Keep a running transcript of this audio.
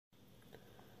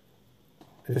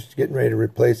Just getting ready to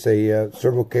replace a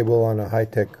servo cable on a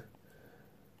Hitec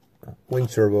wing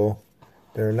servo.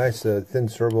 They're a nice thin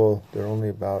servo. They're only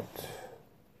about,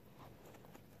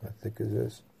 how thick is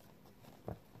this?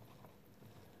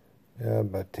 Yeah,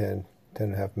 about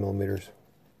 10.5 millimeters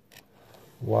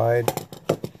wide.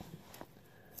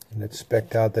 And it's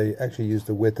spec'd out. They actually use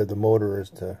the width of the motor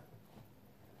and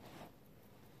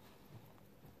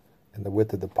the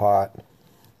width of the pot.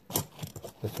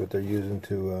 That's what they're using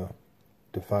to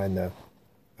define the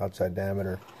outside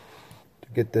diameter. To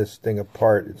get this thing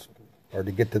apart, or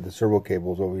to get to the servo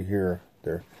cables over here,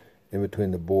 they're in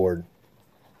between the board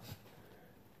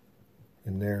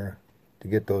in there. To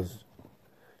get to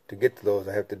those,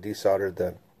 I have to desolder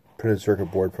the printed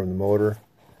circuit board from the motor.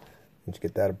 Once you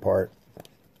get that apart,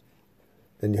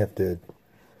 then you have to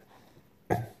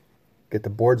get the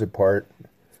boards apart.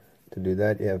 To do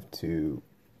that, you have to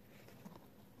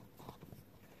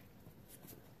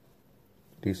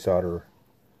desolder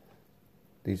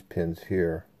these pins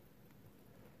here.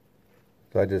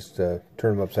 So I just turn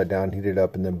them upside down, heat it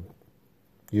up, and then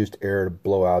used air to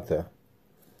blow out the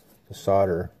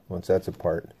solder. Once that's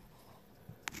apart,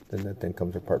 then that thing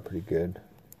comes apart pretty good.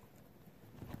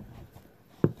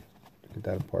 Get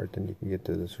that apart, then you can get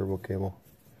to the servo cable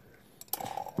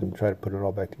and try to put it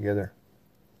all back together.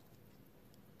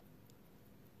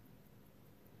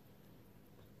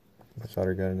 My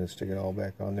solder gun, and then stick it all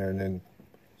back on there, and then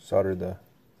solder the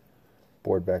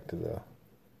board back to the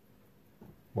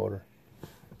motor.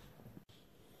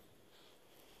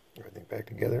 Everything back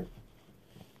together.